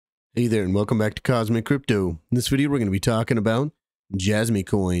Hey there, and welcome back to Cosmic Crypto. In this video, we're going to be talking about Jasmy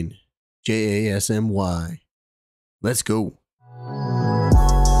Coin, Jasmy. Let's go.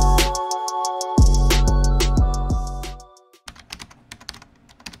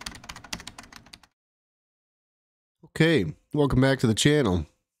 Okay, welcome back to the channel.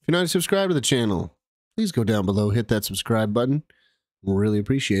 If you're not subscribed to the channel, please go down below, hit that subscribe button. We'll really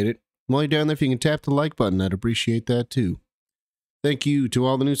appreciate it. While you're down there, if you can tap the like button, I'd appreciate that too. Thank you to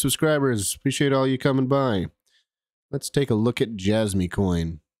all the new subscribers. Appreciate all you coming by. Let's take a look at Jasmy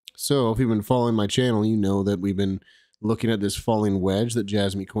Coin. So, if you've been following my channel, you know that we've been looking at this falling wedge that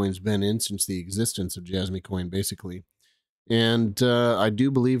Jasmy Coin's been in since the existence of Jasmy Coin, basically. And I do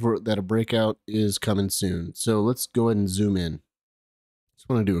believe that a breakout is coming soon. So, let's go ahead and zoom in. Just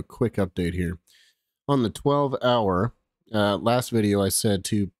want to do a quick update here. On the 12-hour, last video I said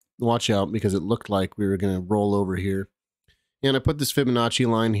to watch out because it looked like we were going to roll over here. And I put this Fibonacci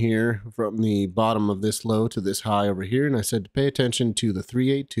line here from the bottom of this low to this high over here. And I said to pay attention to the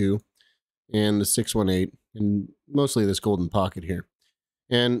 382 and the 618 and mostly this golden pocket here.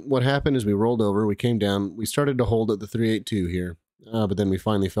 And what happened is we rolled over, we came down, we started to hold at the 382 here, but then we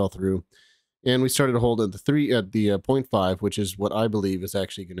finally fell through. And we started to hold at the 0.5, which is what I believe is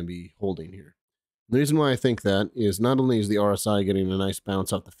actually going to be holding here. The reason why I think that is not only is the RSI getting a nice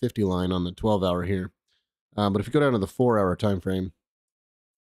bounce off the 50 line on the 12-hour here, but if you go down to the 4-hour time frame,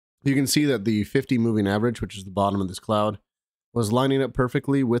 you can see that the 50 moving average, which is the bottom of this cloud, was lining up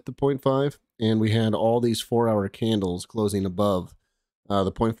perfectly with the 0.5, and we had all these 4-hour candles closing above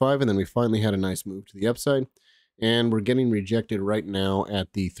the 0.5, and then we finally had a nice move to the upside, and we're getting rejected right now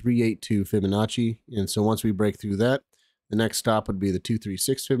at the 382 Fibonacci, and so once we break through that, the next stop would be the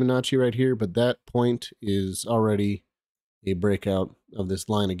 236 Fibonacci right here, but that point is already a breakout of this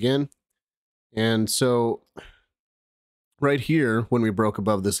line again. And so right here, when we broke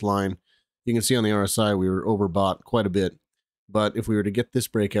above this line, you can see on the RSI we were overbought quite a bit. But if we were to get this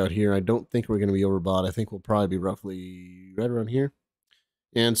breakout here, I don't think we're going to be overbought. I think we'll probably be roughly right around here.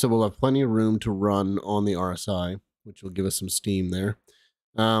 And so we'll have plenty of room to run on the RSI, which will give us some steam there.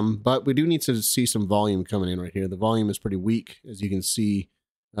 But we do need to see some volume coming in right here. The volume is pretty weak, as you can see.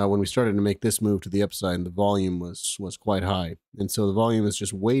 When we started to make this move to the upside, the volume was quite high. And so the volume is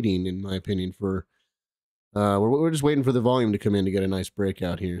just waiting, in my opinion, for... we're just waiting for the volume to come in to get a nice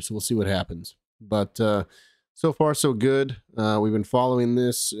breakout here. So we'll see what happens. But so far, so good. We've been following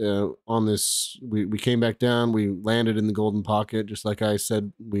this. On this, we came back down. We landed in the golden pocket, just like I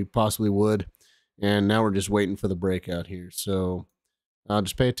said we possibly would. And now we're just waiting for the breakout here. So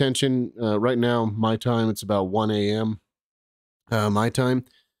just pay attention. Right now, my time, it's about 1 a.m. My time.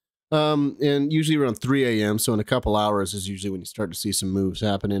 And usually around 3 a.m. So in a couple hours is usually when you start to see some moves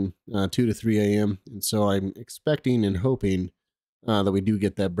happening, 2 to 3 a.m. And so I'm expecting and hoping that we do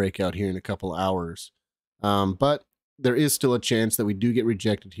get that breakout here in a couple hours. But there is still a chance that we do get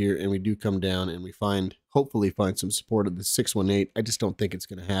rejected here and we do come down and we hopefully find some support at the 618. I just don't think it's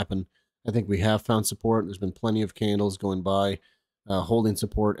going to happen. I think we have found support. There's been plenty of candles going by, holding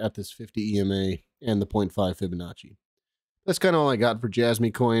support at this 50 EMA and the 0.5 Fibonacci. That's kind of all I got for Jasmy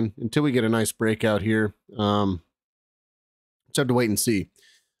Coin until we get a nice breakout here. Just have to wait and see.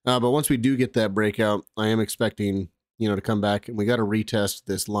 But once we do get that breakout, I am expecting, to come back, and we got to retest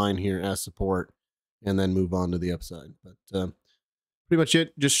this line here as support and then move on to the upside. But pretty much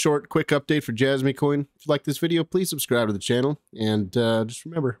it. Just short, quick update for Jasmy Coin. If you like this video, please subscribe to the channel. And just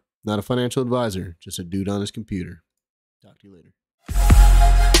remember, not a financial advisor, just a dude on his computer. Talk to you later.